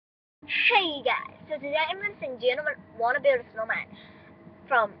Hey guys, so today I'm going to sing Do You Want to Build a Snowman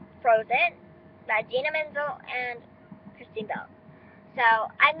from Frozen by Gina Menzel and Christine Bell.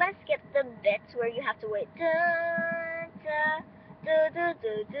 So I'm going to skip the bits where you have to wait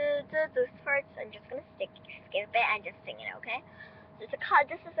those parts. I'm just going to skip it and just sing it, okay? This is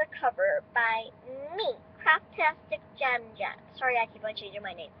a cover by me, Craftastic Jam Jam. Sorry, I keep on changing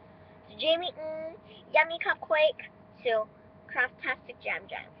my name. So Jamie Yummy Cupquake to Craftastic Jam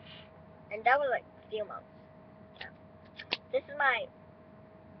Jam. And that was like a few months. Yeah. This is my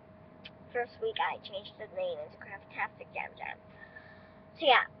first week I changed the name into Craftastic Jam Jam. So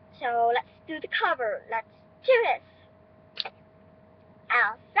yeah, so let's do the cover. Let's do this.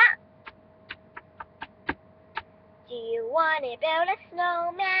 Elsa, do you want to build a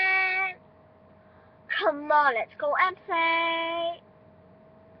snowman? Come on, let's go and play.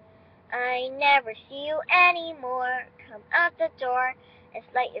 I never see you anymore. Come out the door. It's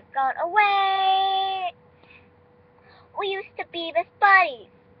like you've gone away. We used to be best buddies,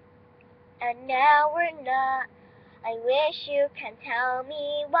 and now we're not. I wish you can tell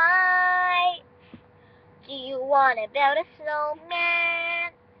me why. Do you want to build a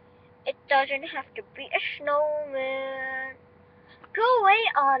snowman? It doesn't have to be a snowman. Go away,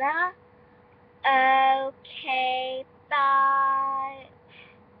 Anna. Okay, bye.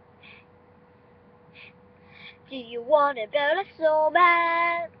 Do you want to build a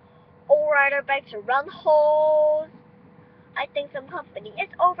snowman? Or ride our bikes around holes? I think some company is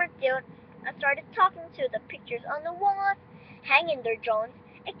overdue. I started talking to the pictures on the walls, hanging their drones.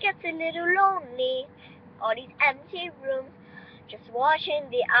 It gets a little lonely. All these empty rooms, just watching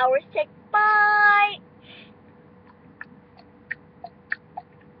the hours tick by.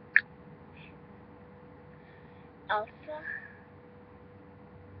 Elsa,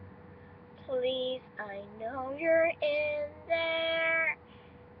 please, I know you're in there.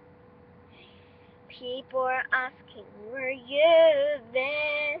 People are asking where you've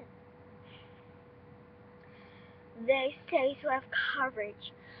been. They say to have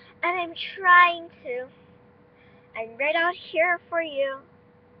coverage, and I'm trying to. I'm right out here for you.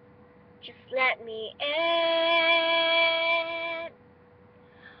 Just let me in.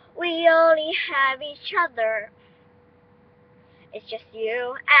 We only have each other. It's just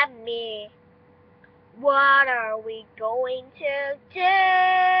you and me. What are we going to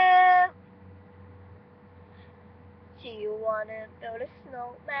do? Do you want to build a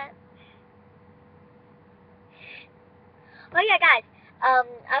snowman? Oh yeah, guys.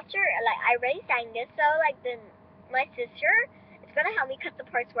 After I already sang this, so my sister is gonna help me cut the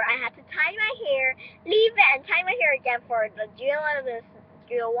parts where I had to tie my hair, leave it, and tie my hair again for the Do You Want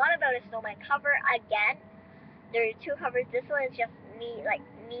to Build a Snowman cover again. There are two covers. This one is just me.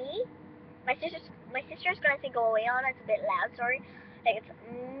 My sister's gonna say go away on it. It's a bit loud. Sorry. It's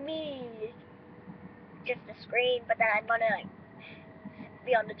me, just the screen. But then I'm gonna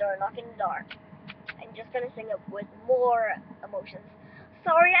be on the door, knocking the door. I'm just gonna sing it with more emotions.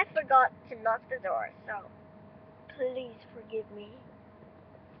 Sorry, I forgot to knock the door. So please forgive me.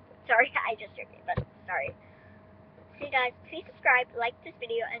 Sorry, I just heard it, but sorry. See you guys. Please subscribe, like this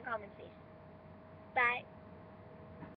video, and comment, please. Bye.